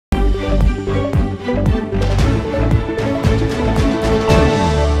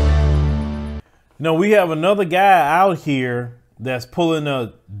Now we have another guy out here that's pulling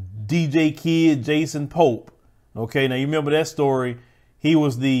a DJ Kid, Jason Pope. Okay, now you remember that story. He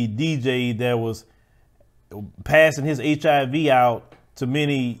was the DJ that was passing his HIV out to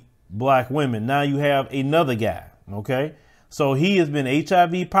many black women. Now you have another guy. Okay, so he has been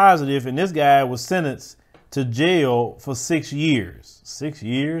HIV positive, and this guy was sentenced to jail for 6 years. 6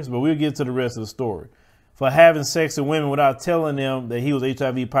 years? But we'll get to the rest of the story. For having sex with women without telling them that he was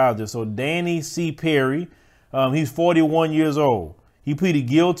HIV positive. So Danny C. Perry, he's 41 years old. He pleaded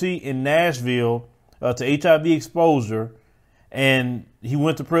guilty in Nashville to HIV exposure, and he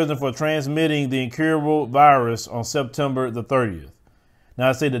went to prison for transmitting the incurable virus on September the 30th. Now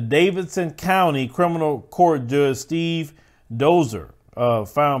I say the Davidson County Criminal Court Judge Steve Dozer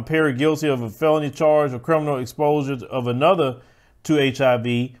found Perry guilty of a felony charge of criminal exposure of another to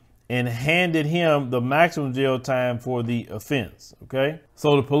HIV and handed him the maximum jail time for the offense. Okay,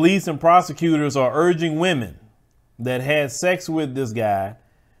 so the police and prosecutors are urging women that had sex with this guy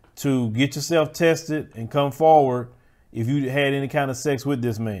to get yourself tested and come forward if you had any kind of sex with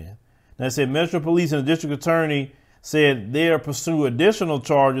this man. Now, it said Metro Police and the district attorney said they'll pursue additional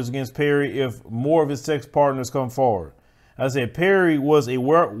charges against Perry if more of his sex partners come forward. I said Perry was a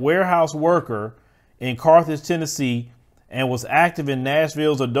warehouse worker in Carthage, Tennessee, and was active in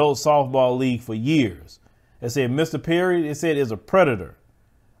Nashville's adult softball league for years. It said Mr. Perry, it said, is a predator.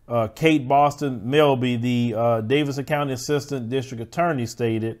 Kate Boston Melby, the Davidson County Assistant District Attorney,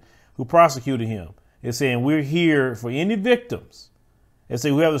 stated, who prosecuted him. It's saying we're here for any victims. It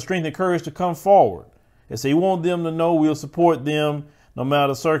said we have the strength and courage to come forward. It said we want them to know we'll support them no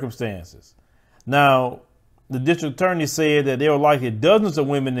matter the circumstances. Now, the district attorney said that there were likely dozens of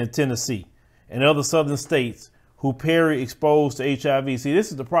women in Tennessee and other southern states who Perry exposed to HIV. See, this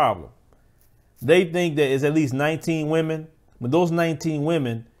is the problem. They think that it's at least 19 women, but those 19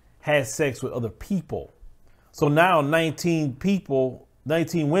 women had sex with other people. So now 19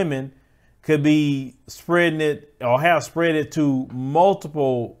 women could be spreading it or have spread it to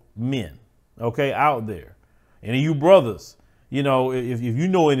multiple men, okay, out there. And you brothers, you know, if you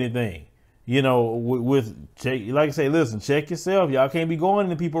know anything, you know, like I say, listen, check yourself. Y'all can't be going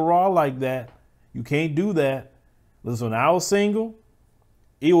into people raw like that. You can't do that. Listen, when I was single,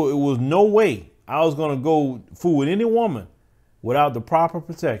 it was no way I was going to go fool with any woman without the proper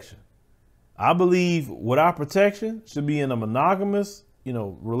protection. I believe without protection should be in a monogamous, you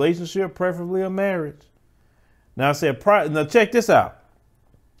know, relationship, preferably a marriage. Now I said, now check this out.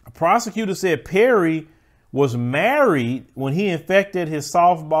 A prosecutor said Perry was married when he infected his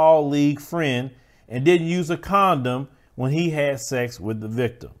softball league friend and didn't use a condom when he had sex with the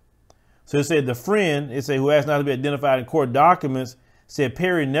victim. So it said the friend, it said, who asked not to be identified in court documents, said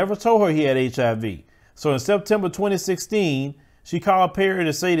Perry never told her he had HIV. So in September 2016, she called Perry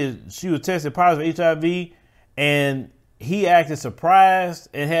to say that she was tested positive for HIV, and he acted surprised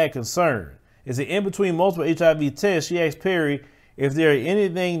and had concern. It said in between multiple HIV tests, she asked Perry if there is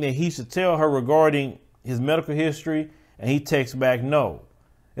anything that he should tell her regarding his medical history, and he texted back no.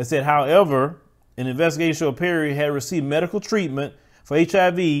 It said, however, an investigation showed Perry had received medical treatment for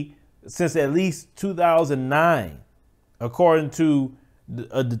HIV since at least 2009, according to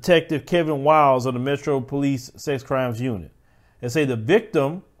a detective Kevin Wiles of the Metro Police Sex Crimes Unit. It said the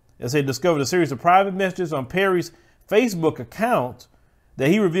victim, it said, discovered a series of private messages on Perry's Facebook account that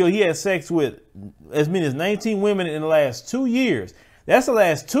he revealed he had sex with as many as 19 women in the last 2 years. That's the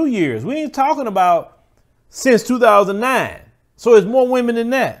last 2 years. We ain't talking about since 2009. So it's more women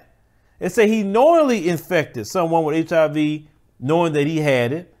than that. It said he knowingly infected someone with HIV, knowing that he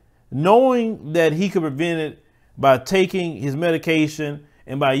had it, knowing that he could prevent it by taking his medication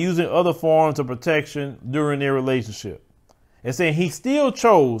and by using other forms of protection during their relationship. And saying he still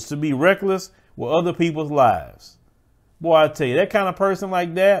chose to be reckless with other people's lives. Boy, I tell you, that kind of person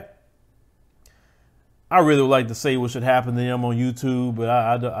like that, I really would like to say what should happen to them on YouTube, but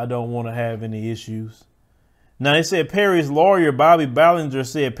I don't want to have any issues. Now, they said Perry's lawyer, Bobby Ballinger,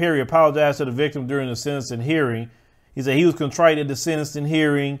 said Perry apologized to the victim during the sentencing hearing. He said he was contrite at the sentencing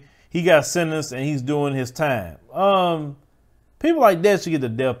hearing. He got sentenced and he's doing his time. People like that should get the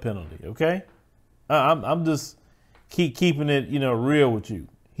death penalty, okay? I'm just keeping it, you know, real with you.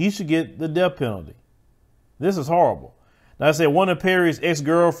 He should get the death penalty. This is horrible. Now, I said one of Perry's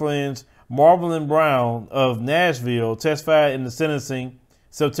ex-girlfriends, Marvelyn Brown of Nashville, testified in the sentencing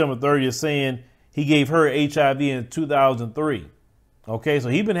September 30th, saying he gave her HIV in 2003. Okay, so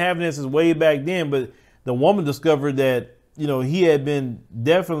he'd been having this since way back then, but the woman discovered that, you know, he had been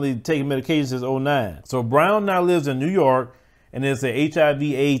definitely taking medication since 2009. So Brown now lives in New York and is an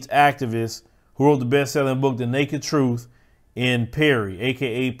HIV/AIDS activist who wrote the best-selling book, The Naked Truth in Perry,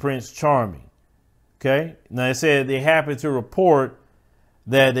 a.k.a. Prince Charming. Okay. Now it said they happened to report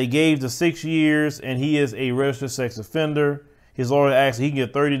that they gave the 6 years and he is a registered sex offender. His lawyer asked he can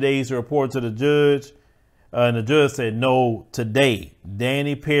get 30 days to report to the judge. And the judge said, no, today.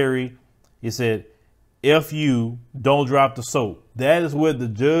 Danny Perry, he said, F you, don't drop the soap. That is what the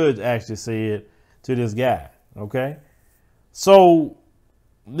judge actually said to this guy. Okay. So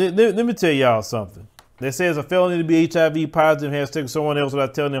let me tell y'all something. That says a felony to be HIV positive has taken someone else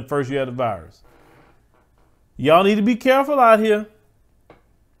without telling them first you had the virus. Y'all need to be careful out here.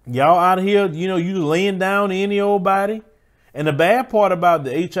 Y'all out here, you know, you laying down any old body. And the bad part about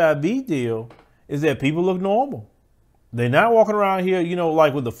the HIV deal is that people look normal. They're not walking around here, you know,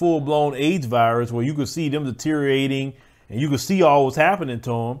 like with the full blown AIDS virus where you could see them deteriorating and you could see all what's happening to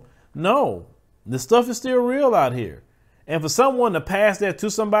them. No, the stuff is still real out here. And for someone to pass that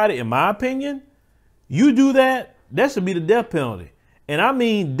to somebody, in my opinion, you do that, that should be the death penalty. And I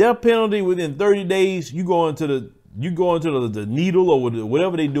mean death penalty within 30 days, you go into the needle or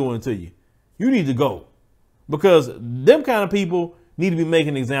whatever they're doing to you. You need to go. Because them kind of people need to be making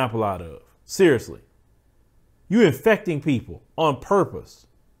an example out of. Seriously. You're infecting people on purpose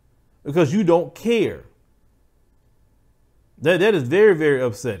because you don't care. That is very, very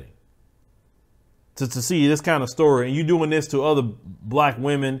upsetting to see this kind of story. And you doing this to other black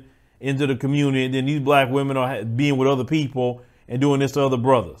women into the community. And then these black women are being with other people and doing this to other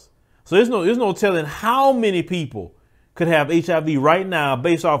brothers. So there's no telling how many people could have HIV right now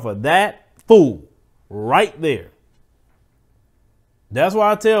based off of that fool right there. That's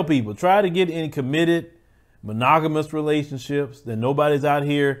why I tell people, try to get in committed, monogamous relationships. That nobody's out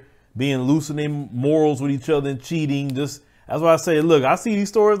here being loosening morals with each other and cheating. That's why I say, look, I see these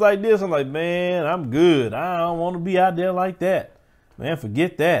stories like this. I'm like, man, I'm good. I don't want to be out there like that. Man,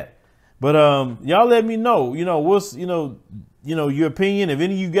 forget that. But y'all let me know, what's, your opinion. If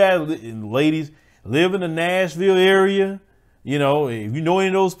any of you guys, ladies, live in the Nashville area, if you know any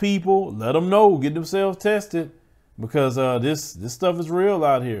of those people, let them know, get themselves tested, because this stuff is real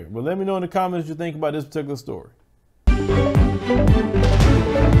out here. But let me know in the comments what you think about this particular story.